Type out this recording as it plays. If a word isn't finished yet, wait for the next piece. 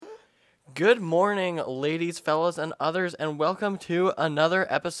Good morning, ladies, fellas, and others, and welcome to another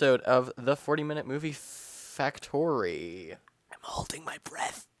episode of the 40-Minute Movie Factory. I'm holding my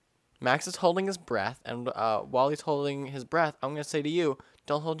breath. Max is holding his breath, and while he's holding his breath, I'm going to say to you,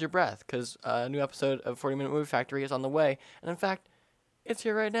 don't hold your breath, because a new episode of 40-Minute Movie Factory is on the way, and in fact, it's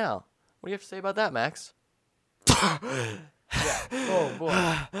here right now. What do you have to say about that, Max? Yeah. Oh, boy.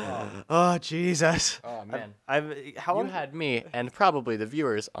 Oh, Jesus. Oh, man. How You long? had me, and probably the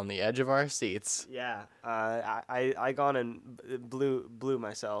viewers, on the edge of our seats. Yeah. I gone and blew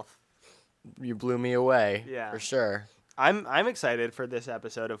myself. You blew me away. Yeah. For sure. I'm excited for this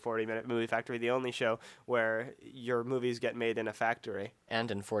episode of 40-Minute Movie Factory, the only show where your movies get made in a factory.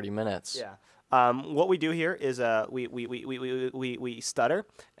 And in 40 minutes. Yeah. What we do here is we stutter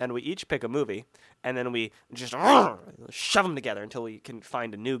and we each pick a movie and then we just shove them together until we can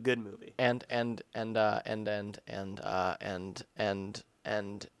find a new good movie. And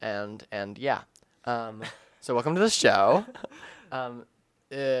yeah. So welcome to the show.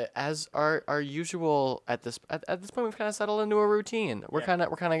 As our usual at this point, we've kind of settled into a routine. We're kind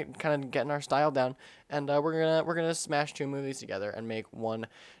of getting our style down, and we're gonna smash two movies together and make one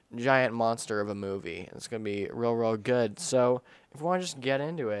giant monster of a movie. It's gonna be real good. So if we want to just get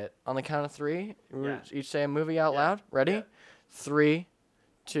into it, on the count of three, we each say a movie out loud. Ready? Yeah. 3,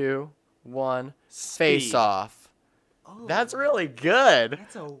 2, 1. Speed. Face Off. Oh, That's really good.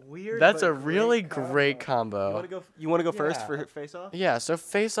 That's a weird. That's but a really great great combo. You want to go first Yeah. for Face Off? Yeah, so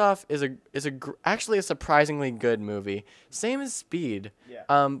Face Off is actually a surprisingly good movie. Same as Speed.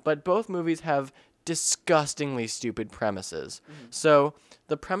 Yeah. But both movies have disgustingly stupid premises. Mm-hmm. So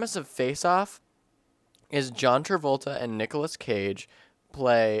the premise of Face Off is John Travolta and Nicolas Cage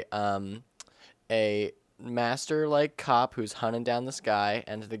play a master cop who's hunting down this guy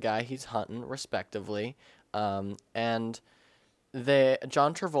and the guy he's hunting respectively. And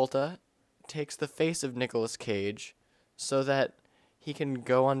John Travolta takes the face of Nicolas Cage so that he can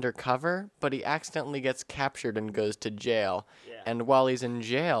go undercover, but he accidentally gets captured and goes to jail. Yeah. And while he's in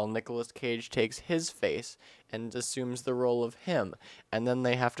jail, Nicolas Cage takes his face and assumes the role of him. And then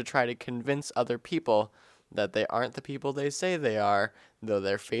they have to try to convince other people that they aren't the people they say they are, though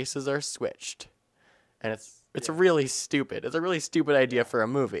their faces are switched. And it's really stupid. It's a really stupid idea for a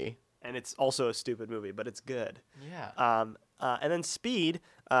movie. And it's also a stupid movie, but it's good. Yeah. And then Speed,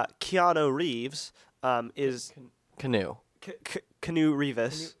 Keanu Reeves is Canoe. Keanu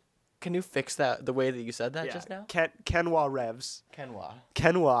Reeves. Can you fix that the way that you said that just now? Kenwa Revs. Kenwa.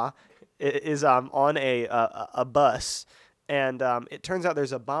 Kenwa is on a bus, and it turns out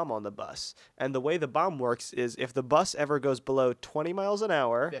there's a bomb on the bus. And the way the bomb works is if the bus ever goes below 20 miles an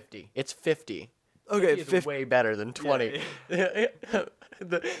hour. 50. It's 50. Okay, 50 is way better than 20.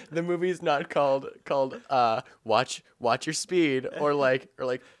 The movie's not called Watch Your Speed or like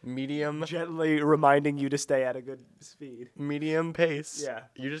medium Gently reminding you to stay at a good speed. medium pace. Yeah.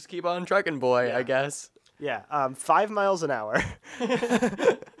 You just keep on trucking, boy, Yeah. I guess. Yeah, 5 miles an hour.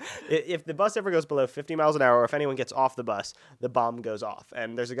 If the bus ever goes below 50 miles an hour, or if anyone gets off the bus, the bomb goes off.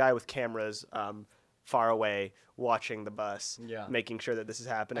 And there's a guy with cameras far away watching the bus, making sure that this is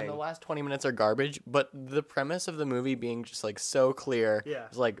happening. And the last 20 minutes are garbage, but the premise of the movie being just so clear,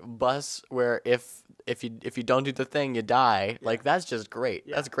 it's bus where if you don't do the thing, you die. That's just great.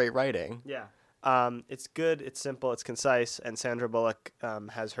 Yeah. That's great writing. Yeah. It's good, it's simple, it's concise, and Sandra Bullock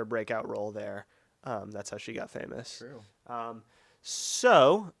has her breakout role there. That's how she got famous. True.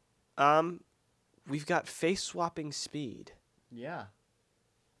 So, we've got face-swapping Speed. Yeah.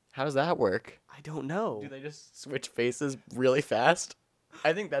 How does that work? I don't know. Do they just switch faces really fast?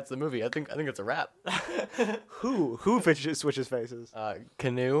 I think that's the movie. I think it's a wrap. Who switches faces?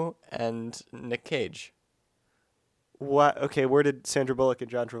 Canoe and Nick Cage. What? Okay, where did Sandra Bullock and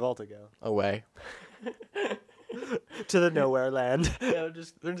John Travolta go? Away. To the nowhere land. Yeah,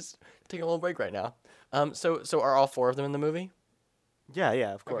 they're just taking a little break right now. So are all four of them in the movie?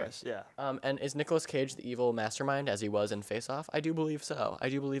 Yeah, of course. Yeah. And is Nicolas Cage the evil mastermind as he was in Face Off? I do believe so. I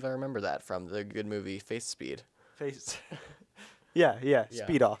do believe I remember that from the good movie Face Speed. Face. Yeah.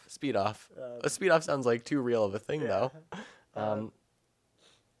 Speed Off. Speed Off. Speed Off sounds like too real of a thing though.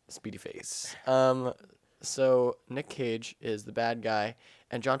 Speedy Face. So Nick Cage is the bad guy,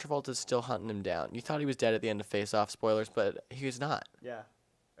 and John Travolta's still hunting him down. You thought he was dead at the end of Face Off, spoilers, but he was not. Yeah.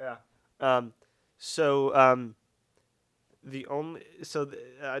 John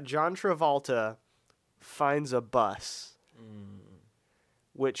Travolta finds a bus,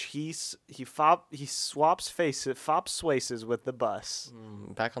 which he swaps faces with the bus.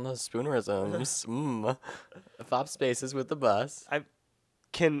 Back on those spoonerisms. Fop spaces with the bus.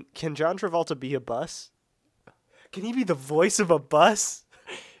 Can John Travolta be a bus? Can he be the voice of a bus?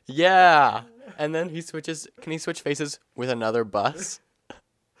 Yeah. And then he switches. Can he switch faces with another bus?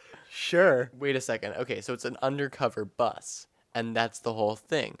 Sure. Wait a second. Okay, so it's an undercover bus, and that's the whole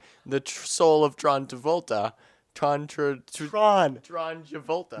thing. The soul of Tron Travolta, Tron Tron.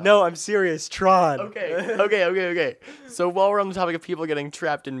 Travolta. No, I'm serious. Tron. Okay. So while we're on the topic of people getting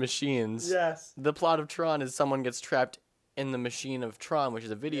trapped in machines, Yes. the plot of Tron is someone gets trapped in the machine of Tron, which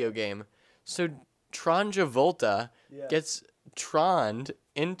is a video game. So Tron Travolta Yeah. gets Troned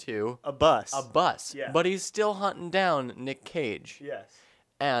into A bus. a bus, Yeah. but he's still hunting down Nick Cage. Yes.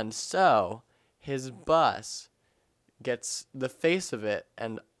 And so his bus gets the face of it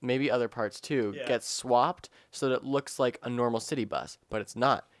and maybe other parts too Yeah. gets swapped so that it looks like a normal city bus, but it's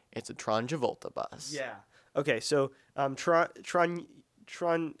not. It's a Tron Travolta bus. Yeah. Okay, so Tron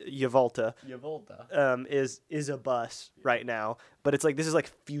Yavolta is a bus right now, but it's like this is like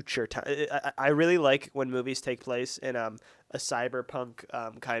future time. I really like when movies take place in a cyberpunk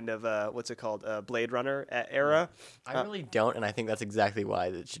kind of what's it called, Blade Runner era. I really don't, and I think that's exactly why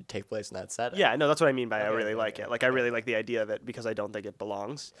it should take place in that setting. Yeah, no, that's what I mean by I Okay, really okay, like okay, it. Like I really like the idea of it because I don't think it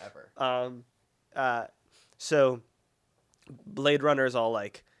belongs. Ever. So Blade Runner is all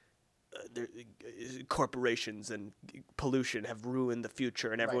like corporations and pollution have ruined the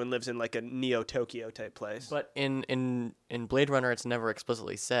future, and everyone lives in like a Neo Tokyo type place. But in Blade Runner, it's never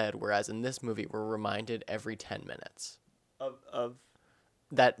explicitly said, whereas in this movie, we're reminded every 10 minutes Of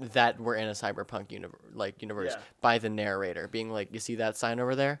that we're in a cyberpunk universe Yeah. by the narrator being like, you see that sign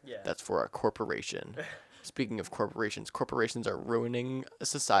over there? Yeah. That's for a corporation. Speaking of corporations are ruining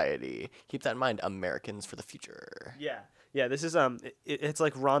society. Keep that in mind, Americans for the future. yeah, this is it's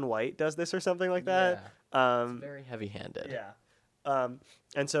like Ron White does this or something like that. It's very heavy-handed. Yeah.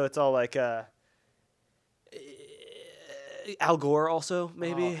 And so it's all like Al Gore also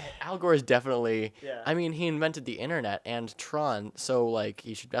maybe. Al Gore is definitely. Yeah. I mean, he invented the internet and Tron, so like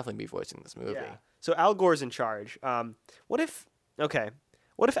he should definitely be voicing this movie. Yeah. So Al Gore's in charge. What if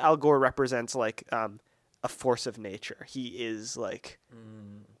Al Gore represents like a force of nature? He is like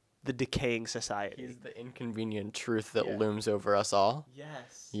the decaying society. He's the inconvenient truth that Yeah. looms over us all.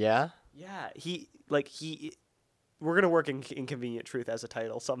 Yes. Yeah. Yeah. We're gonna work inconvenient truth as a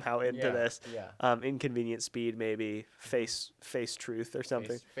title somehow into this. Yeah. Inconvenient speed maybe. Face truth or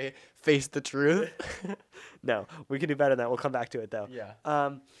something. Face the truth. No, we can do better than that. We'll come back to it though. Yeah.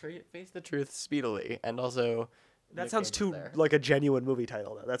 Face the truth speedily, and also. That Nick sounds Cage is too there. like a genuine movie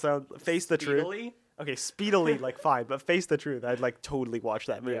title though. That sounds face the truth. Speedily? Okay, speedily like fine, but face the truth. I'd like totally watch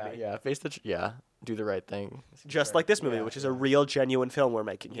that movie. Yeah. Face the yeah. Do the right thing. Just like this movie, Yeah, which is a real genuine film we're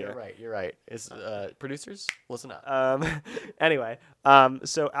making here. You're right. Is producers listen up. Anyway,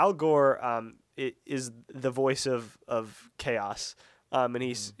 so Al Gore is the voice of chaos. And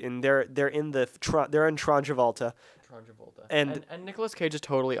he's they're in Tron Travolta. Tron Travolta. And Nicolas Cage is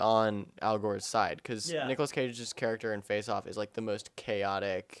totally on Al Gore's side because Yeah. Nicolas Cage's character in Face Off is like the most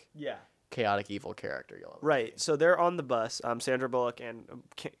chaotic evil character you'll ever right. see. So they're on the bus. Sandra Bullock and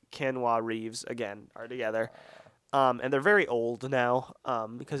Keanu Reeves again are together. And they're very old now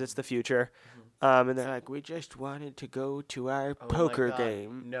because it's the future. And they're like, we just wanted to go to our Oh my poker God.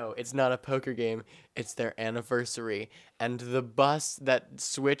 game. No, it's not a poker game. It's their anniversary, and the bus that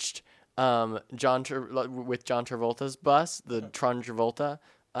switched with John Travolta's bus, the Tron Travolta,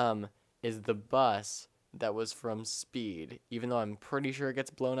 is the bus that was from Speed. Even though I'm pretty sure it gets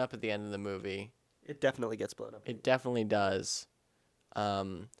blown up at the end of the movie, It definitely gets blown up. it definitely does.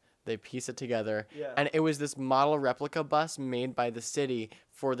 They piece it together, Yeah. and it was this model replica bus made by the city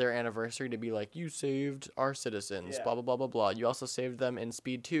for their anniversary to be like, you saved our citizens, Yeah. blah blah blah blah blah. You also saved them in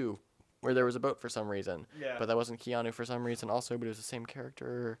Speed 2, where there was a boat for some reason, Yeah. but that wasn't Keanu for some reason also, but it was the same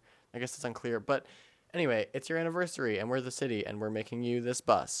character. I guess it's unclear, but anyway, it's your anniversary, and we're the city, and we're making you this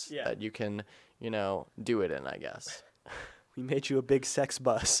bus Yeah. that you can, do it in, I guess. We made you a big sex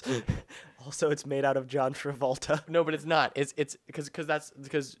bus. Also, it's made out of John Travolta. No, but it's not. It's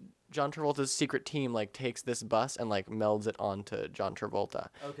because John Travolta's secret team like takes this bus and like melds it onto John Travolta.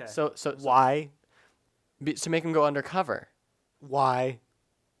 Okay. So Why? to make him go undercover, Why?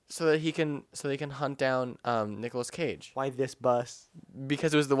 so that he can hunt down Nicolas Cage, Why this bus?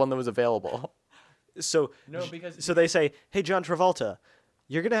 because it was the one that was available. So No, because so they say, "Hey, John Travolta,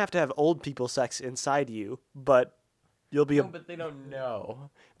 you're gonna have old people sex inside you, but you'll be no, but they don't know.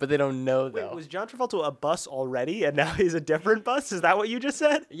 But they don't know though. Wait, was John Travolta a bus already, and now he's a different bus? Is that what you just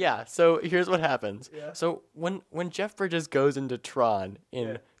said? Yeah. So here's what happens. Yeah. So when Jeff Bridges goes into Tron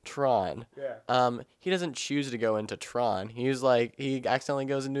Yeah. Tron, he doesn't choose to go into Tron. He's like he accidentally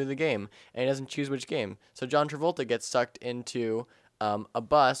goes into the game, and he doesn't choose which game. So John Travolta gets sucked into a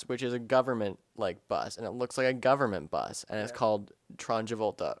bus, which is a government like bus, and it looks like a government bus, and it's called Tron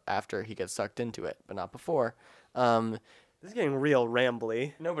Travolta after he gets sucked into it, but not before. This is getting real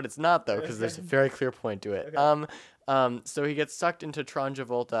rambly. No, but it's not though, because there's a very clear point to it. So he gets sucked into Tron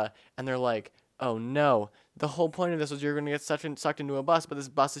Travolta, and they're like, "Oh no! The whole point of this was you're going to get sucked into a bus, but this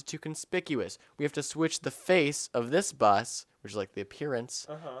bus is too conspicuous. We have to switch the face of this bus, which is like the appearance,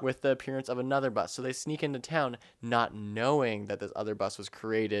 with the appearance of another bus." So they sneak into town, not knowing that this other bus was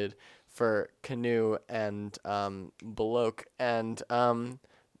created for Canoe and Bloke, and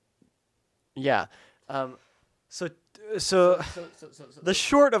yeah. So the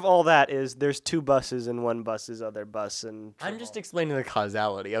short of all that is there's two buses and one bus is other bus and I'm just explaining the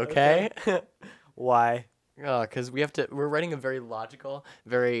causality, okay? why? Because we're writing a very logical,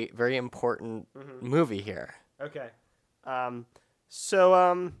 very, very important movie here. Okay. So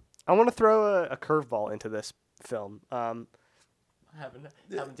I want to throw a curveball into this film. Haven't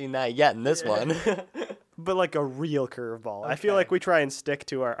seen that yet in this one. But like a real curveball. I feel Okay. like we try and stick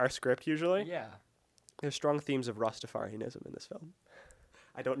to our script usually. Yeah. There's strong themes of Rastafarianism in this film.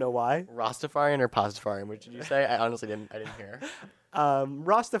 I don't know why. Rastafarian or Pastafarian? What did you say? I honestly didn't hear.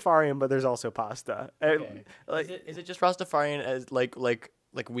 Rastafarian, but there's also pasta. Okay. Like, Is it just Rastafarian as like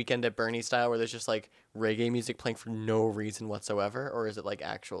Weekend at Bernie style, where there's just like reggae music playing for no reason whatsoever, or is it like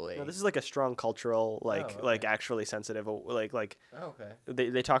actually? no, this is like a strong cultural, like okay. like actually sensitive, like Oh, okay.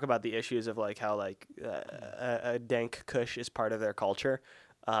 they talk about the issues of like how like a dank kush is part of their culture,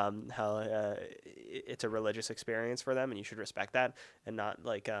 how it's a religious experience for them, and you should respect that and not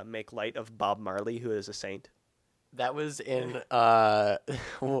like make light of Bob Marley, who is a saint. That was in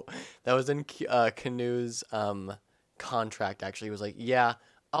Canoe's contract. Actually, he was like, "Yeah,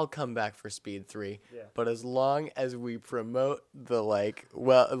 I'll come back for Speed 3, Yeah. but as long as we promote the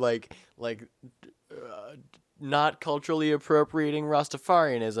not culturally appropriating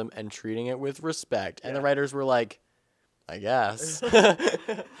Rastafarianism and treating it with respect." And the Yeah. writers were like, "I guess."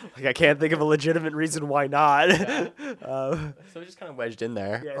 Like I can't think of a legitimate reason why not. So it's just kind of wedged in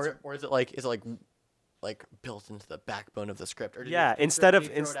there, Yeah, or is it like built into the backbone of the script, or did Yeah, they instead throw of-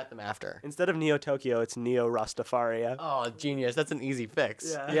 it at them after? Instead of Neo Tokyo, it's Neo Rastafaria. Oh, genius! That's an easy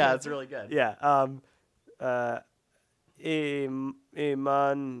fix. Yeah. Yeah, it's really good. Yeah.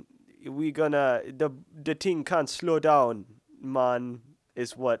 Man, we gonna the thing can't slow down. Man,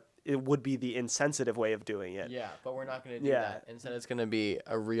 is what it would be the insensitive way of doing it. Yeah, but we're not gonna do Yeah. that. Instead, it's gonna be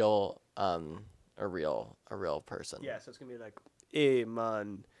a real person. Yeah, so it's gonna be like, hey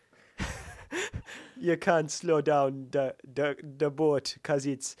man, you can't slow down the boat because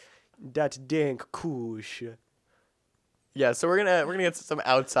it's that dank kush. Yeah. So we're gonna get some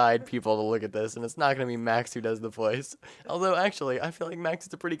outside people to look at this, and it's not gonna be Max who does the voice. Although actually, I feel like Max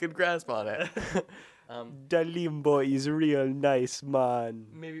has a pretty good grasp on it. The limbo is real nice, man.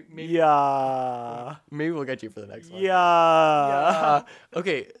 maybe Yeah. maybe we'll get you for the next one. Yeah.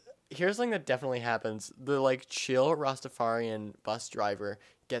 Okay, here's something that definitely happens. The like chill Rastafarian bus driver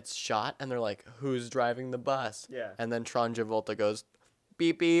gets shot, and they're like, "Who's driving the bus?" Yeah. And then Tron Travolta goes,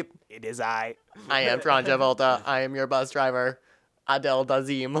 "Beep beep. It is I. I am Tron Travolta. I am your bus driver, Adele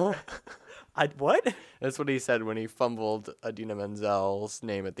Dazim." What? That's what he said when he fumbled Adina Menzel's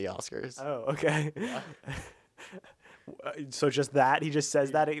name at the Oscars. Oh, okay. So just that? He just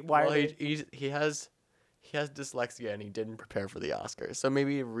says that? Why Well, are they... he has dyslexia, and he didn't prepare for the Oscars, so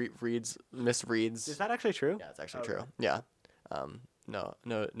maybe he misreads. Is that actually true? Yeah, it's actually Okay. true. Yeah.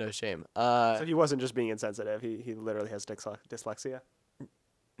 No shame. So he wasn't just being insensitive. He literally has dyslexia.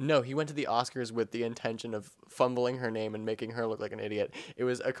 No, he went to the Oscars with the intention of fumbling her name and making her look like an idiot. It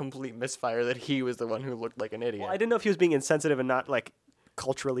was a complete misfire that he was the one who looked like an idiot. Well, I didn't know if he was being insensitive and not like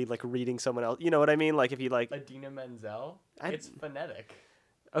culturally like reading someone else. You know what I mean? Like if he like... Adina Menzel? It's phonetic.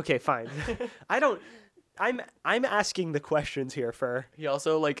 Okay, fine. I'm asking the questions here for... He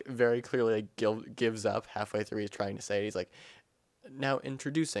also like very clearly like gives up halfway through. He's trying to say it. He's like, "Now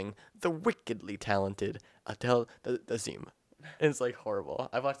introducing the wickedly talented Adele Dazim." And it's like horrible.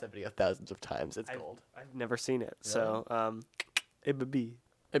 I've watched that video thousands of times. It's gold. I've never seen it. So, it would be...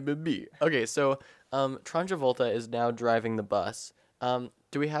 Okay, so Tron Travolta is now driving the bus.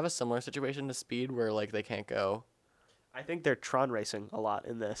 Do we have a similar situation to Speed where like they can't go? I think they're Tron racing a lot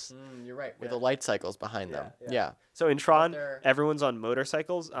in this. You're right. With the light cycles behind them. Yeah. So in Tron, they're- everyone's on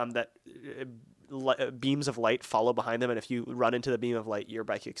motorcycles that beams of light follow behind them, and if you run into the beam of light, your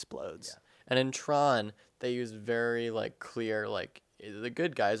bike explodes. And in Tron, they use very like clear like the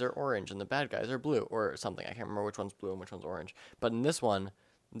good guys are orange and the bad guys are blue or something. I can't remember which one's blue and which one's orange. But in this one,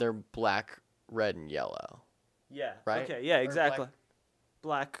 they're black, red, and yellow. Yeah. Right? Okay. Yeah. Or Exactly.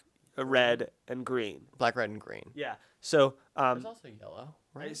 Black, red, and green. Black, red, and green. Yeah. So There's also yellow,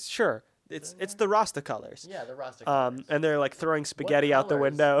 right? sure, it's the Rasta colors. Yeah, the Rasta colors. And they're like throwing spaghetti out the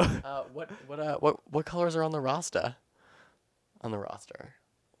colors? window. What colors are on the Rasta? On the roster,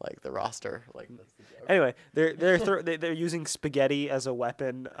 like the roster, like that's the joke. Anyway, they're using spaghetti as a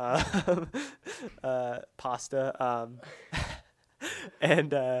weapon, pasta, and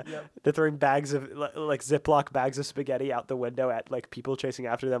they're throwing bags of like Ziploc bags of spaghetti out the window at like people chasing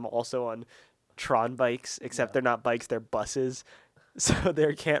after them, also on Tron bikes, except they're not bikes, they're buses, so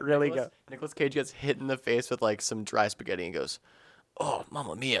they can't really go. Nicolas Cage gets hit in the face with like some dry spaghetti and goes, "Oh,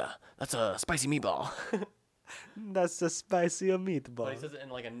 mamma mia, that's a spicy meatball." That's a spicy meatball. But he says it in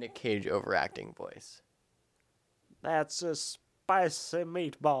like a Nick Cage overacting voice. That's a spicy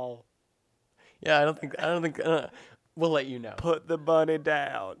meatball. Yeah, I don't think. We'll let you know. Put the bunny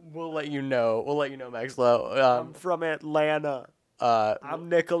down. We'll let you know. Max Lowe. I'm from Atlanta. I'm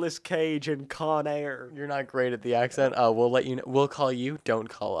Nicolas Cage in Con Air. You're not great at the accent. We'll let you know. We'll call you. Don't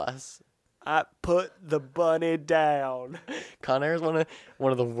call us. I put the bunny down. Con Air is one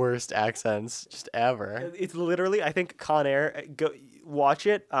of the worst accents just ever. It's literally, I think Con Air. Go watch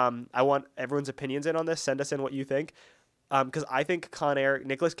it. I want everyone's opinions in on this. Send us in what you think. Because I think Con Air,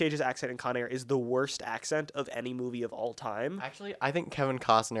 Nicolas Cage's accent in Con Air is the worst accent of any movie of all time. Actually, I think Kevin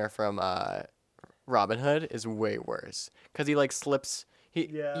Costner from Robin Hood is way worse because he like slips.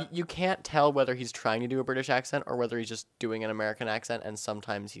 You can't tell whether he's trying to do a British accent or whether he's just doing an American accent, and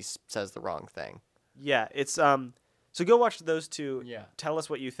sometimes he says the wrong thing. Yeah, it's So go watch those two. Yeah. Tell us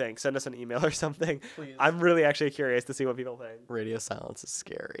what you think. Send us an email or something. Please. I'm really actually curious to see what people think. Radio silence is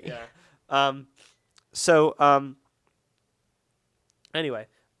scary. Yeah. Anyway,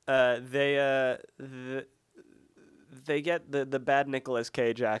 they get the bad Nicolas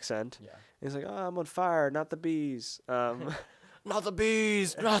Cage accent. Yeah. He's like, "Oh, I'm on fire, not the bees." Not the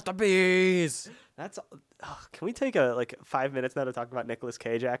bees, not the bees. That's. Can we take a 5 minutes now to talk about Nicolas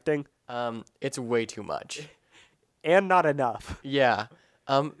Cage acting? It's way too much. And not enough. Yeah.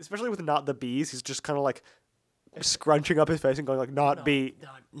 Especially with not the bees, he's just kind of like scrunching up his face and going like, "Not bee."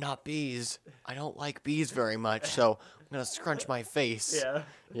 Not bees. I don't like bees very much, so I'm gonna scrunch my face. Yeah.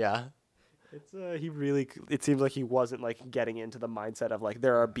 Yeah. It's it seems like he wasn't like getting into the mindset of like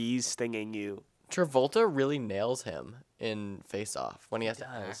there are bees stinging you. Travolta really nails him in Face Off when he has to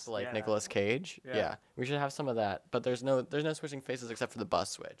does, act like yeah. Nicolas Cage. Yeah. Yeah. We should have some of that, but there's no switching faces except for the bus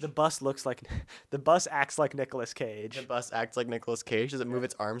switch. The bus acts like Nicolas Cage. The bus acts like Nicolas Cage. Does it move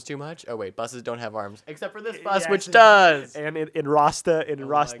its arms too much? Oh wait, buses don't have arms except for this bus, which does. And in Rasta,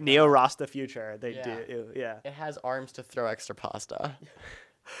 my Neo Rasta Future, they Yeah. do. Yeah. It has arms to throw extra pasta.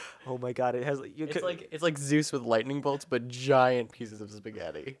 Oh my God! It has. It's like Zeus with lightning bolts, but giant pieces of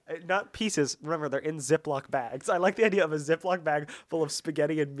spaghetti. Not pieces. Remember, they're in Ziploc bags. I like the idea of a Ziploc bag full of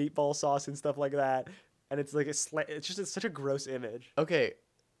spaghetti and meatball sauce and stuff like that. And it's like it's such a gross image. Okay,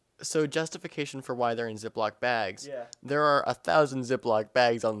 so justification for why they're in Ziploc bags. Yeah. There are 1,000 Ziploc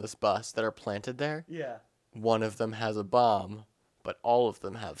bags on this bus that are planted there. Yeah. One of them has a bomb, but all of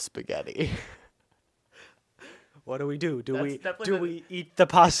them have spaghetti. What do we do? Do That's we definitely we eat the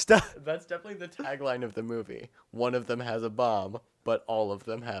pasta? That's definitely the tagline of the movie. One of them has a bomb, but all of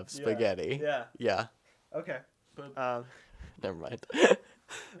them have spaghetti. Yeah. Yeah. Okay. Never mind.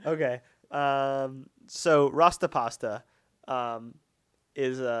 Okay. So Rasta Pasta,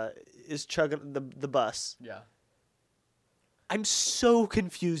 is chugging the bus. Yeah. I'm so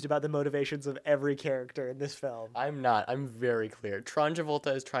confused about the motivations of every character in this film. I'm not. I'm very clear. Tron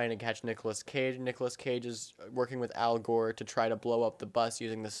Travolta is trying to catch Nicolas Cage. Nicolas Cage is working with Al Gore to try to blow up the bus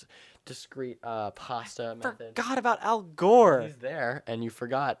using this discrete pasta method. Forgot about Al Gore. He's there, and you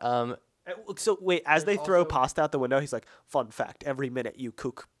forgot. So wait, as they There's throw also- pasta out the window, he's like, "Fun fact: every minute you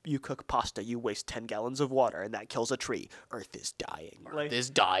cook pasta, you waste 10 gallons of water, and that kills a tree. Earth is dying." Earth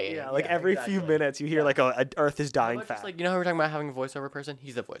is dying. Yeah, every few minutes you hear like a Earth is dying Just fact. like, you know how we're talking about having a voiceover person?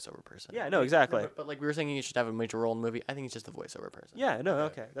 He's the voiceover person. Yeah, no, exactly. But like we were saying, he should have a major role in the movie. I think he's just the voiceover person. Yeah, no,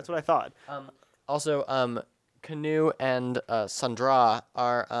 okay, that's what I thought. Also, Canoe and Sandra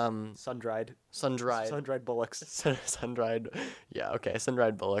are Sun-dried sun-dried bullocks. sun-dried. Yeah, okay,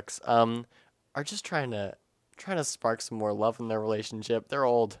 sun-dried bullocks. Are just trying to spark some more love in their relationship. They're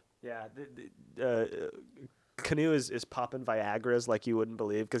old. Yeah, Canoe is popping Viagra's like you wouldn't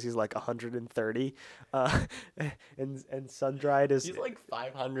believe because he's like 130, and Sun-dried is He's like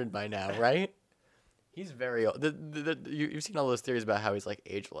 500 by now, right? He's very old. You've seen all those theories about how he's like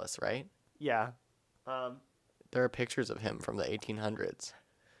ageless, right? yeah. There are pictures of him from the 1800s.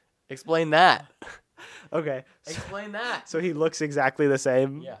 Explain that. Okay. Explain that. So he looks exactly the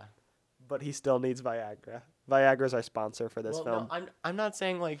same. Yeah. But he still needs Viagra. Viagra's our sponsor for this Well, film. no, I'm not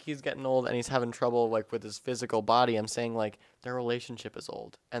saying like he's getting old and he's having trouble like with his physical body. I'm saying like their relationship is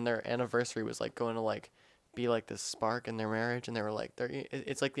old and their anniversary was like going to like be like this spark in their marriage, and they were like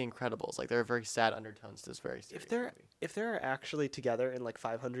it's like The Incredibles. Like there are very sad undertones to this very serious movie. If they're actually together in like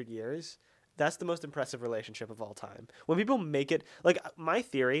 500 years, that's the most impressive relationship of all time. When people make it, like my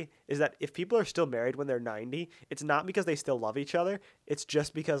theory is that if people are still married when they're 90, it's not because they still love each other. It's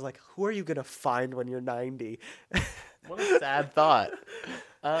just because like who are you gonna find when you're 90? What a sad thought.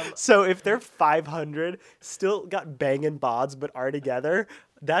 So if they're 500, still got banging bods but are together,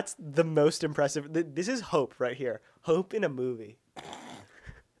 that's the most impressive. This is hope right here. Hope in a movie.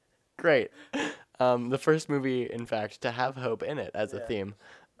 Great. The first movie, in fact, to have hope in it as a theme.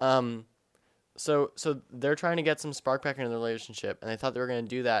 So they're trying to get some spark back into the relationship, and they thought they were going to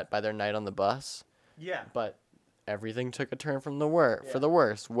do that by their night on the bus, Yeah. but everything took a turn from for the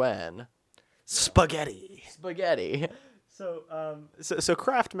worse when Spaghetti. spaghetti. So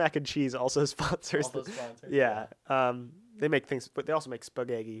Kraft Mac and Cheese also sponsors. Also sponsored, Yeah. They make things, but they also make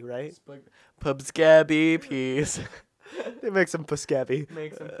spaghetti, right? Pubscabby peas. They make some pascabi.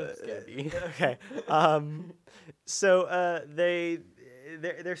 Make some pubscabby. Okay. So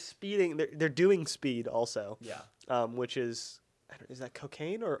they're speeding. They're doing speed also. Yeah. Which is that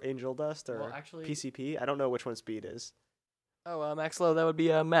cocaine or angel dust or Well, actually- PCP? I don't know which one speed is. Oh, Max Low, that would be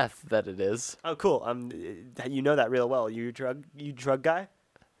meth that it is. Oh, cool. You know that real well. You drug guy?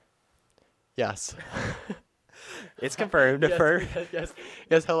 Yes. It's confirmed.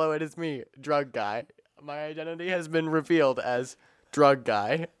 Yes, hello, it is me, drug guy. My identity has been revealed as drug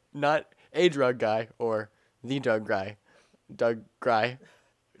guy, not a drug guy or the drug guy. Drug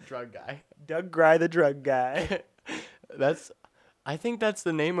guy. Doug Gry, the drug guy. I think that's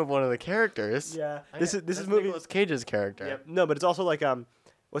the name of one of the characters. Yeah. This is Nicolas Cage's character. Yep. No, but it's also like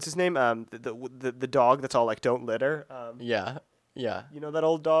what's his name? The dog that's all like don't litter. Yeah. You know that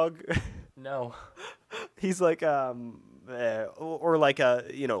old dog? No. He's like or like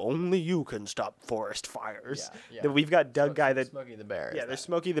only you can stop forest fires. Yeah. We've got Doug Guy that Smokey the Bear. yeah. There's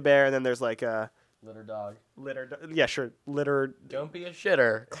Smokey the Bear, and then there's like litter dog. Yeah, sure, litter. Don't be a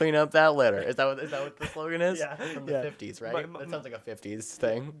shitter. Clean up that litter. Is that what the slogan is? Yeah, From the yeah. 50s, right? That sounds like a 50s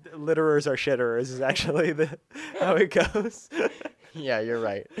thing. Litterers are shitterers is actually how it goes. Yeah, you're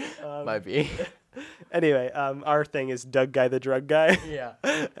right. Might be. Anyway, our thing is Doug Guy the drug guy. Yeah.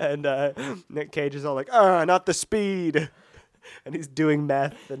 And Nick Cage is all like, not the speed. And he's doing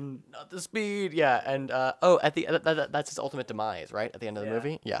meth and Not the speed. Yeah, and at the that's his ultimate demise, right? At the end of the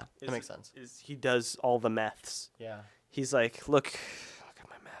movie. Yeah, that makes sense. he does all the meths. Yeah. He's like, look at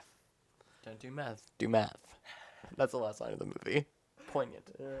my meth. Don't do meth. Do math. That's the last line of the movie. Poignant.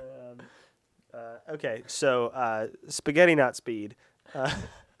 Okay, so spaghetti not speed.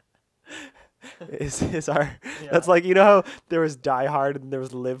 Is our that's like how there was Die Hard and there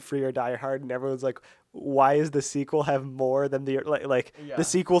was Live Free or Die Hard and everyone's like, why is the sequel have more than the Yeah. the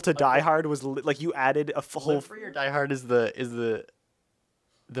sequel to Die Hard was like you added a whole Live Free or Die Hard is the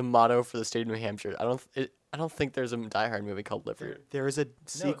motto for the state of New Hampshire. I don't think there's a Die Hard movie called Live Free. there is a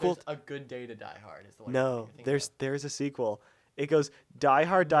sequel. No, A Good Day to Die Hard is the one. No, I think there's a sequel. It goes Die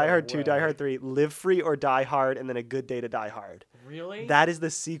Hard, Die Hard 2, Die way. Hard 3, Live Free or Die Hard, and then A Good Day to Die Hard. Really? That is the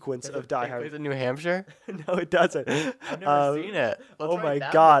sequence Does of it Die take Hard. place in New Hampshire? No, it doesn't. I've never seen it. Let's Oh write my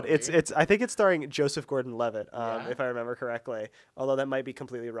that God, movie. it's I think it's starring Joseph Gordon-Levitt, Yeah? if I remember correctly. Although that might be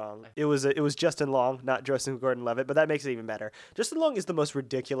completely wrong. It was Justin Long, not Joseph Gordon-Levitt, but that makes it even better. Justin Long is the most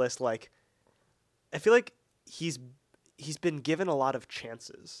ridiculous. Like, I feel like he's been given a lot of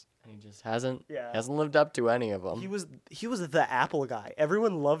chances. And he just hasn't Yeah. lived up to any of them. He was the Apple guy.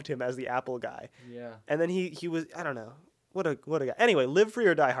 Everyone loved him as the Apple guy. Yeah. And then he was, I don't know. What a guy. Anyway, Live Free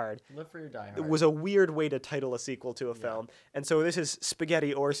or Die Hard Live Free or Die Hard. was a weird way to title a sequel to a film. And so this is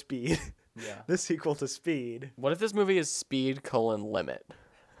Spaghetti or Speed. Yeah. The sequel to Speed. What if this movie is Speed: Limit?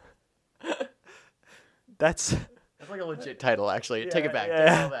 That's That's like a legit title, actually. Take it back. yeah.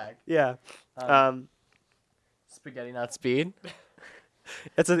 Take it all back. yeah. Spaghetti, not speed.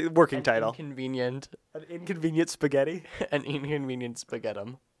 It's a working An title. Inconvenient, An inconvenient spaghetti. an inconvenient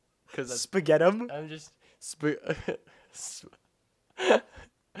spaghettum. Because Spaghettum. I'm just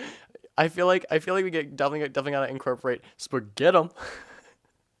I feel like we definitely gotta incorporate spaghettum.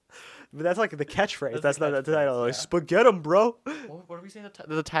 But that's like the catchphrase. That's That's the not the catchphrase, title. Like, yeah. Spaghettum, bro. What did we say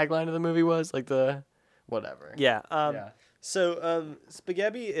the tagline of the movie was? Like the whatever. Yeah. Yeah. So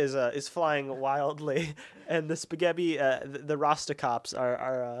Spaghetti is flying wildly, and the Spaghetti the Rostocops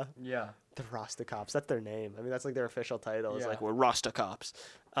are Yeah. the Rostocops. That's their name. I mean, that's like their official title. It's Yeah. like we're Rostocops,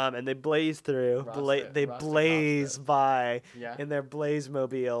 and they blaze through. They Rostocops blaze though. by Yeah. in their blaze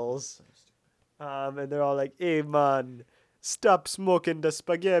mobiles. And they're all like, "Hey man, stop smoking the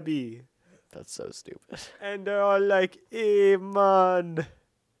spaghetti." That's so stupid. And they're all like, "Hey man,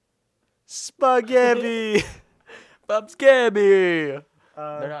 spaghetti." Bob Scabby. They're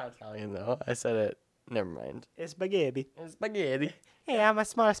uh, not Italian though. I said it. Never mind. it's spaghetti. It's spaghetti. Hey, I'm a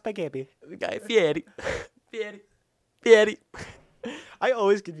small spaghetti. Guy Fieri. Fieri. Fieri. I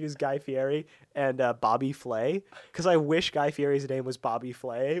always confuse Guy Fieri and Bobby Flay because I wish Guy Fieri's name was Bobby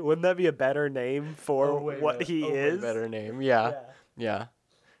Flay. Wouldn't that be a better name for what he is? Better name. Yeah. Yeah.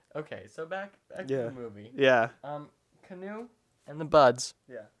 Okay, so back to Yeah. the movie. Yeah. Canoe and the Buds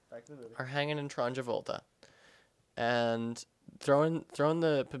Yeah. Back to the movie. are hanging in Tron Travolta and throwing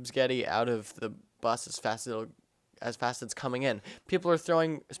the spaghetti out of the bus as fast as it's coming in. People are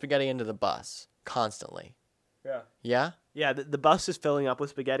throwing spaghetti into the bus constantly. Yeah. Yeah? Yeah, the bus is filling up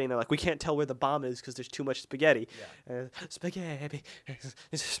with spaghetti, and they're like, we can't tell where the bomb is because there's too much spaghetti. Yeah. Spaghetti. There's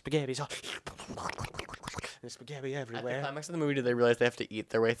spaghetti. There's spaghetti At the everywhere. climax of the movie, do they realize they have to eat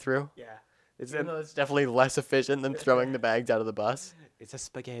their way through? Yeah. It's Even though it's definitely less efficient than throwing the bags out of the bus. a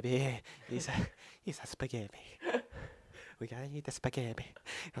spaghetti. It's a spaghetti. We gotta eat the spaghetti.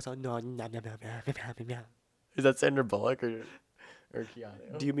 Also, no, nom, nom, nom, nom, nom, nom. Is that Sandra Bullock or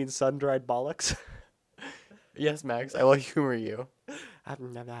Keanu? Do you mean sun-dried bollocks? Yes, Max, I will humor you.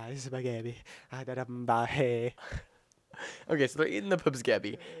 Spaghetti. Okay, so they're eating the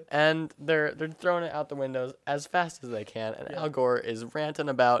pubsgebby, and they're throwing it out the windows as fast as they can. And Al Gore is ranting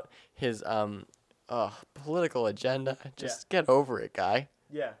about his political agenda. Just get over it, guy.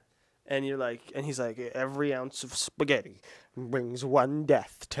 Yeah. And he's like, every ounce of spaghetti brings one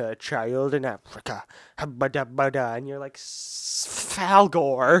death to a child in Africa. And you're like, Al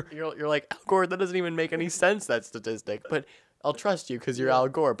Gore. You're like, Al Gore, that doesn't even make any sense, that statistic. But I'll trust you because you're Al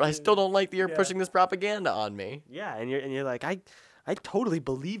Gore. But I still don't like that you're pushing this propaganda on me. Yeah, and you're like, I totally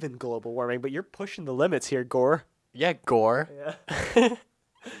believe in global warming, but you're pushing the limits here, Gore. Yeah, Gore. Yeah.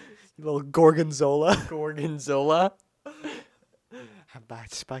 You little Gorgonzola. Gorgonzola. How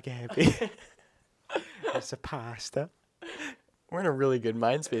about spaghetti? There's a pasta. We're in a really good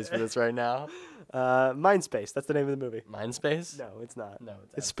mind space for this right now. Mindspace. That's the name of the movie. Mindspace? No, it's not. No,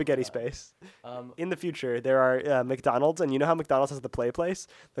 It's Spaghetti absolutely Space. not. In the future, there are McDonald's, and you know how McDonald's has the play place?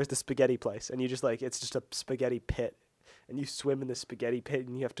 There's the spaghetti place, and you just it's just a spaghetti pit, and you swim in the spaghetti pit,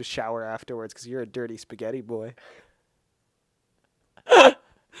 and you have to shower afterwards because you're a dirty spaghetti boy.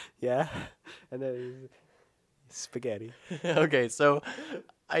 Yeah, and then spaghetti. Okay, so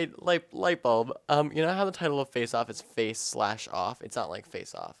I light bulb. You know how the title of Face Off is Face/Off? It's not like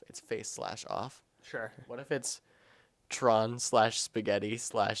Face Off. It's Face/Off. Sure. What if it's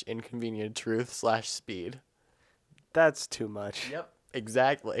Tron/Spaghetti/Inconvenient Truth/Speed? That's too much. Yep.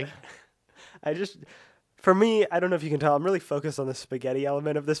 Exactly. For me, I don't know if you can tell, I'm really focused on the spaghetti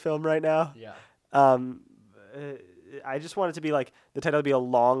element of this film right now. Yeah. I just want it to be like the title would be a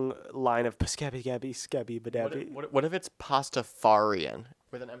long line of scabby badabby. What if it's Pastafarian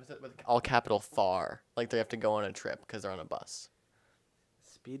with an emphasis with all capital far? Like they have to go on a trip because they're on a bus.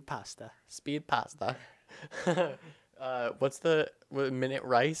 Speed pasta. Speed pasta. What's minute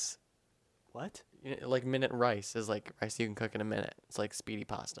rice? What? Like minute rice is like rice you can cook in a minute. It's like speedy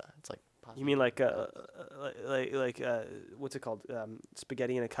pasta. It's like pasta. You mean like what's it called?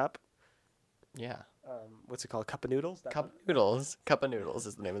 Spaghetti in a cup. Yeah. What's it called? Cup of noodles. That Cup of Noodles. Cup of Noodles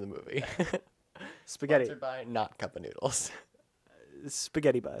is the name of the movie. Spaghetti. Sponsored by not Cup of Noodles.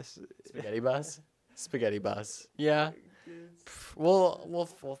 Spaghetti bus. Spaghetti bus. Spaghetti bus. Yeah. We'll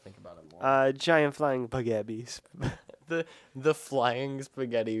think about it more. Giant flying spaghettis. The flying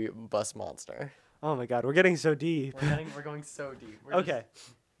spaghetti bus monster. Oh my God, we're getting so deep. We're going so deep. Okay.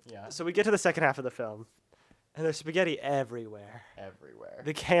 Yeah. So we get to the second half of the film, and there's spaghetti everywhere. Everywhere.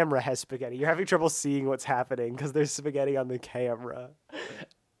 The camera has spaghetti. You're having trouble seeing what's happening because there's spaghetti on the camera.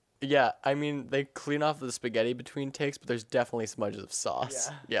 Yeah, I mean they clean off the spaghetti between takes, but there's definitely smudges of sauce.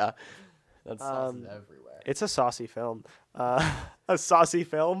 Yeah. That sauce is everywhere. It's a saucy film. A saucy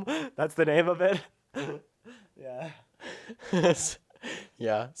film. That's the name of it. Yeah.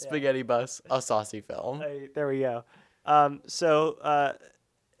 Yeah. Spaghetti bus, a saucy film. Hey, there we go.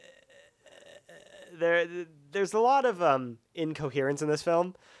 There's a lot of incoherence in this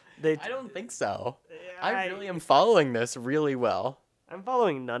film. I don't think so. I really am following this really well. I'm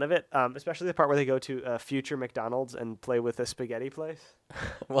following none of it, especially the part where they go to a future McDonald's and play with a spaghetti place.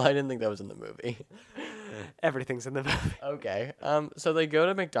 Well, I didn't think that was in the movie. Everything's in the movie. Okay. So they go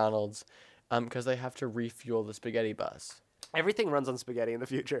to McDonald's because they have to refuel the spaghetti bus. Everything runs on spaghetti in the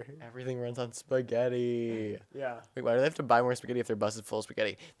future. Everything runs on spaghetti. Yeah. Wait, why do they have to buy more spaghetti if their bus is full of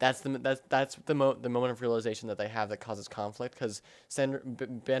spaghetti? That's the moment of realization that they have that causes conflict because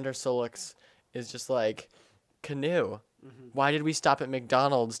Bandar Solix is just like, Canoe, why did we stop at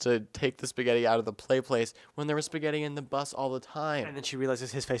McDonald's to take the spaghetti out of the play place when there was spaghetti in the bus all the time? And then she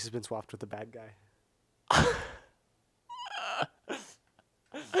realizes his face has been swapped with the bad guy.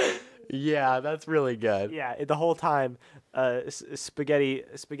 Yeah, that's really good. Yeah, the whole time, spaghetti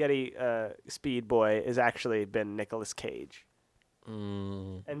Speed Boy has actually been Nicolas Cage.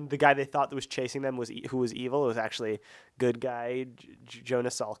 And the guy they thought that was chasing them who was evil was actually good guy Jonah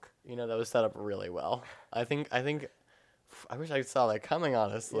Salk. You know, that was set up really well. I wish I saw that coming,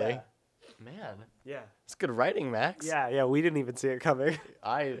 honestly. Yeah. Man, Yeah. it's good writing, Max. Yeah, we didn't even see it coming.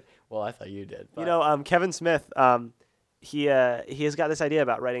 I thought you did. But. You know, Kevin Smith, he has got this idea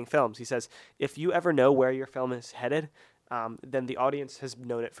about writing films. He says, if you ever know where your film is headed, then the audience has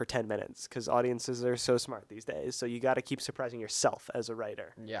known it for 10 minutes because audiences are so smart these days. So you got to keep surprising yourself as a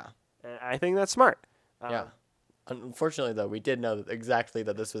writer. Yeah. And I think that's smart. Yeah. Unfortunately, though, we did know exactly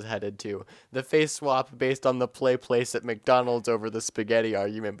that this was headed to the face swap based on the play place at McDonald's over the spaghetti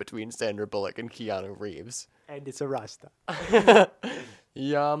argument between Sandra Bullock and Keanu Reeves. And it's a Rasta.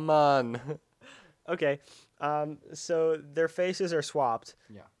 Yeah, man. Okay. So their faces are swapped.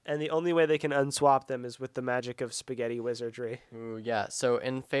 Yeah. And the only way they can unswap them is with the magic of spaghetti wizardry. Ooh, yeah. So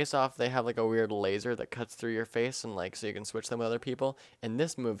in Face Off, they have like a weird laser that cuts through your face and like so you can switch them with other people. In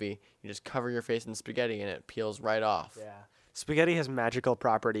this movie, you just cover your face in spaghetti and it peels right off. Yeah. Spaghetti has magical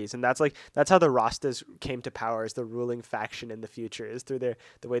properties, and that's how the Rastas came to power as the ruling faction in the future, is through the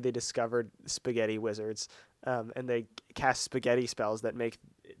way they discovered spaghetti wizards, and they cast spaghetti spells that make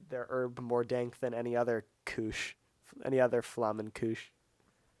their herb more dank than any other kush, any other flamen kush.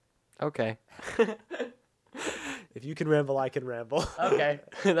 Okay. If you can ramble, I can ramble. Okay.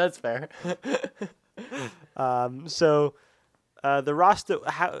 That's fair. So the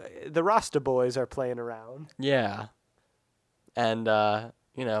Rasta boys are playing around. Yeah. And,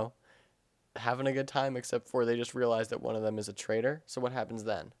 you know, having a good time, except for they just realize that one of them is a traitor. So what happens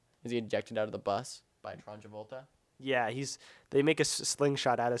then? Is he ejected out of the bus by Tron Travolta? Yeah, they make a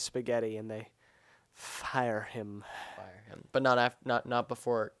slingshot out of spaghetti and they fire him. But not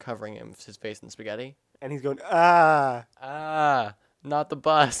before covering his face in spaghetti. And he's going, ah. Ah, not the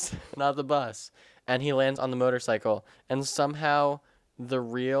bus. Not the bus. And he lands on the motorcycle. And somehow the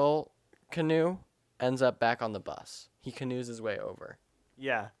real Canoe ends up back on the bus. He canoes his way over.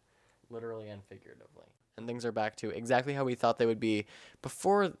 Yeah. Literally and figuratively. And things are back to exactly how we thought they would be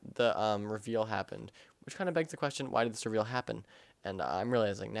before the reveal happened. Which kind of begs the question, why did this reveal happen? And I'm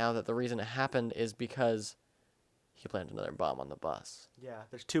realizing now that the reason it happened is because he planted another bomb on the bus. Yeah,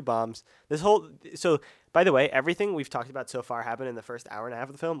 there's 2 bombs. So, by the way, everything we've talked about so far happened in the first hour and a half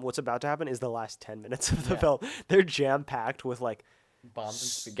of the film. What's about to happen is the last 10 minutes of the film. They're jam-packed with, like, bombs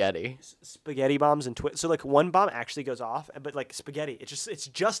and spaghetti. Spaghetti bombs and so, like, one bomb actually goes off, but, like, spaghetti. It's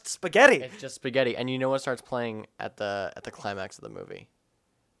just spaghetti. It's just spaghetti. And you know what starts playing at the climax of the movie?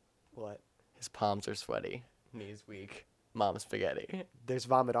 What? His palms are sweaty. Knees weak. Mom spaghetti. There's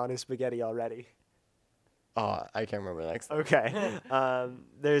vomit on his spaghetti already. Oh, I can't remember the next. Okay.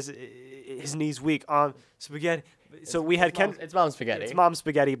 There's his knees weak on spaghetti. So we had Ken. It's Mom Spaghetti. It's Mom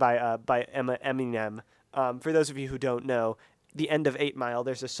Spaghetti by Eminem. For those of you who don't know, the end of 8 Mile,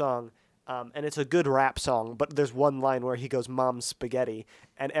 there's a song, and it's a good rap song, but there's one line where he goes Mom Spaghetti,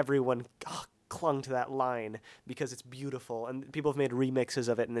 and everyone clung to that line because it's beautiful, and people have made remixes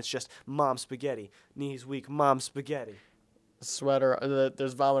of it, and it's just Mom Spaghetti, knees weak, Mom Spaghetti. Sweater.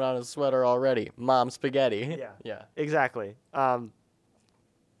 There's vomit on his sweater already. Mom Spaghetti. Yeah. Yeah. Exactly.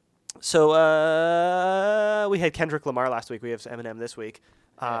 So we had Kendrick Lamar last week. We have Eminem this week.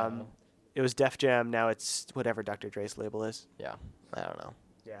 It was Def Jam. Now it's whatever Dr. Dre's label is. Yeah. I don't know.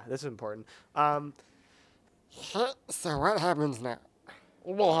 Yeah, this is important. So what happens now?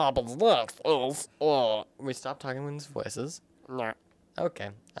 What happens next is we stop talking with his voices. No. Okay.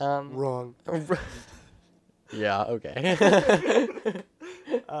 Wrong. Yeah. Okay.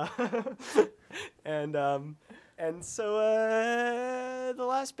 And so the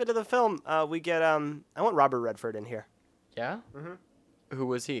last bit of the film, we get I want Robert Redford in here. Yeah. Who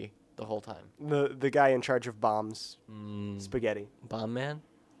was he the whole time? The guy in charge of bombs, spaghetti. Bomb Man.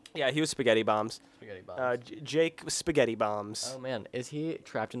 Yeah, he was spaghetti bombs. Spaghetti bombs. Jake Spaghetti Bombs. Oh man, is he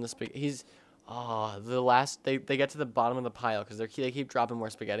trapped in the spaghetti? He's the last they get to the bottom of the pile because they keep dropping more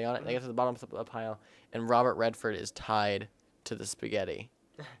spaghetti on it. They get to the bottom of the pile, and Robert Redford is tied to the spaghetti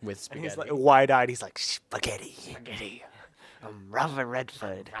with spaghetti. And he's like wide-eyed. He's like spaghetti. Spaghetti. Robert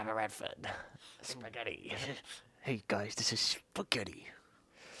Redford. Robert Redford. Spaghetti. Hey guys, this is spaghetti.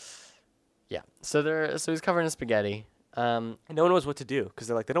 Yeah. So he's covered in spaghetti. And no one knows what to do because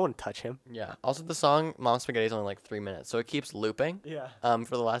they're like they don't want to touch him. Yeah. Also, the song "Mom Spaghetti" is only like 3 minutes, so it keeps looping. Yeah.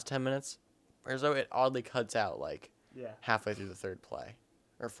 For the last 10 minutes. Or as though it oddly cuts out like Yeah. halfway through the third play,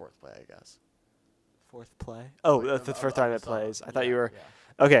 or fourth play, I guess. Fourth play. Oh, Like, the of first the time it song. plays. I thought you Yeah, were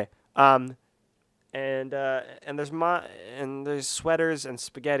yeah. okay. And there's sweaters and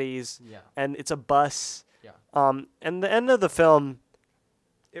spaghettis, Yeah. and it's a bus. Yeah. And the end of the film,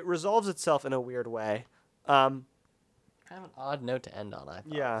 it resolves itself in a weird way. Kind of an odd note to end on, I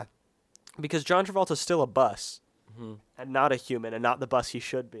thought. Yeah, because John Travolta's still a bus Hmm. and not a human and not the bus he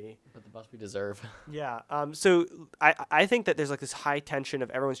should be. But the bus we deserve. Yeah. So I think that there's like this high tension of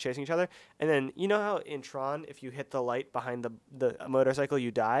everyone's chasing each other, and then you know how in Tron, if you hit the light behind the motorcycle,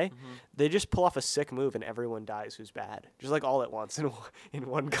 you die. They just pull off a sick move and everyone dies who's bad, just like all at once in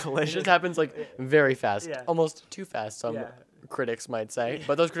one It collision. just happens like very fast, Yeah. almost too fast. Some Yeah. critics might say,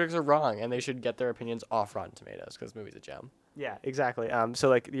 but those critics are wrong, and they should get their opinions off Rotten Tomatoes because the movie's a gem. Yeah, exactly. So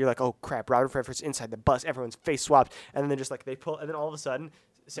like you're like, oh crap, Robert Redford's inside the bus, everyone's face swapped, and then just like they pull, and then all of a sudden,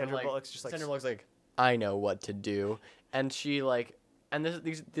 Sandra Like, Bullock's just like, Sandra Bullock's like, I know what to do, and she like, and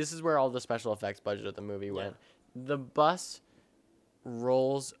this is where all the special effects budget of the movie went. The bus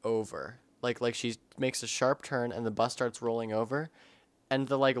rolls over, like she makes a sharp turn, and the bus starts rolling over, and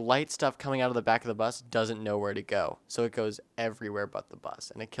the like light stuff coming out of the back of the bus doesn't know where to go, so it goes everywhere but the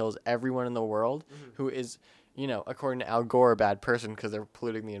bus, and it kills everyone in the world who is, you know, according to Al Gore, a bad person because they're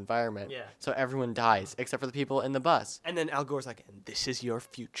polluting the environment. Yeah. So everyone dies except for the people in the bus. and then Al Gore's like, and this is your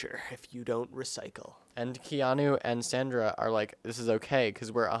future if you don't recycle. And Keanu and Sandra are like, this is okay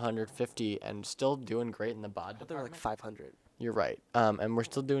because we're 150 and still doing great in the bod But they were like department. 500. You're right. And we're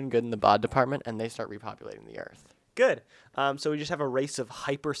still doing good in the bod department, and they start repopulating the earth. Good. So we just have a race of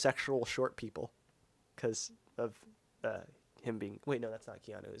hypersexual short people, because of him being. Wait, no, that's not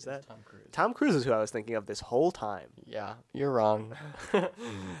Keanu. Is that Tom Cruise? Tom Cruise? Is who I was thinking of this whole time. Yeah, you're wrong.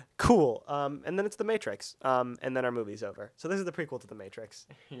 Cool. And then it's The Matrix. And then our movie's over. So this is the prequel to The Matrix.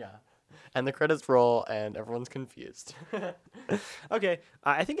 Yeah. And the credits roll, and everyone's confused. Okay.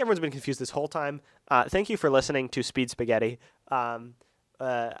 I think everyone's been confused this whole time. Thank you for listening to Speed Spaghetti. I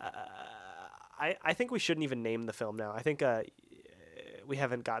think we shouldn't even name the film now. I think we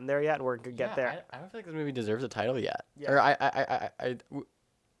haven't gotten there yet, and we're gonna get there. I don't feel like this movie deserves a title yet. Yeah. Or I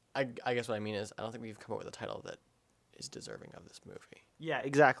guess what I mean is I don't think we've come up with a title that is deserving of this movie. Yeah,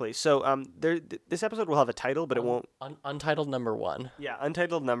 exactly. So this episode will have a title, but it won't. Untitled number 1. Yeah,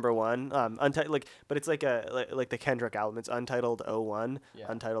 Untitled number 1. Untitled, like, but it's like like the Kendrick album. It's Untitled 01, Yeah.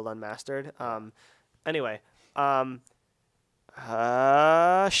 Untitled Unmastered. Anyway,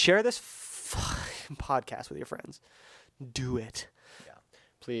 share this fucking podcast with your friends. Do it.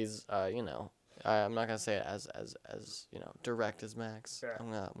 Please, you know, I'm not gonna say it as you know, direct as Max. Sure. I'm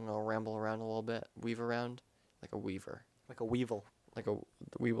gonna ramble around a little bit, weave around like a weaver, Like a weevil. like a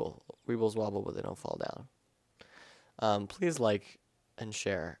weebles wobble, but they don't fall down. Please like and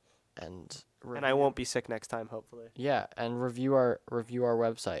share and And I won't be sick next time, hopefully. Yeah, and review our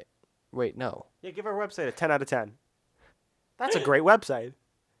website. Wait, no. Yeah, give our website a 10 out of 10. That's a great website,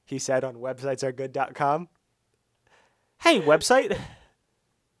 he said on websitesaregood.com. Hey, website.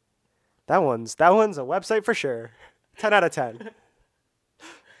 That one's a website for sure. 10 out of 10.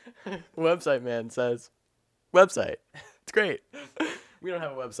 Website man says, website. It's great. We don't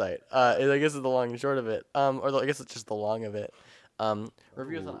have a website. I guess it's the long and short of it. I guess it's just the long of it.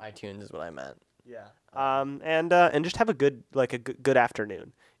 Review us on iTunes is what I meant. Yeah. And just have a good good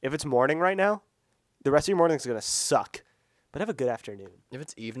afternoon. If it's morning right now, the rest of your morning is gonna suck. But have a good afternoon. If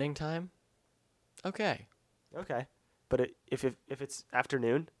it's evening time, okay. Okay. But if it's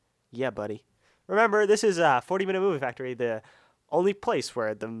afternoon, yeah, buddy. Remember, this is 40-Minute Movie Factory, the only place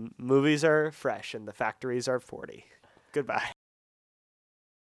where the movies are fresh and the factories are 40. Goodbye.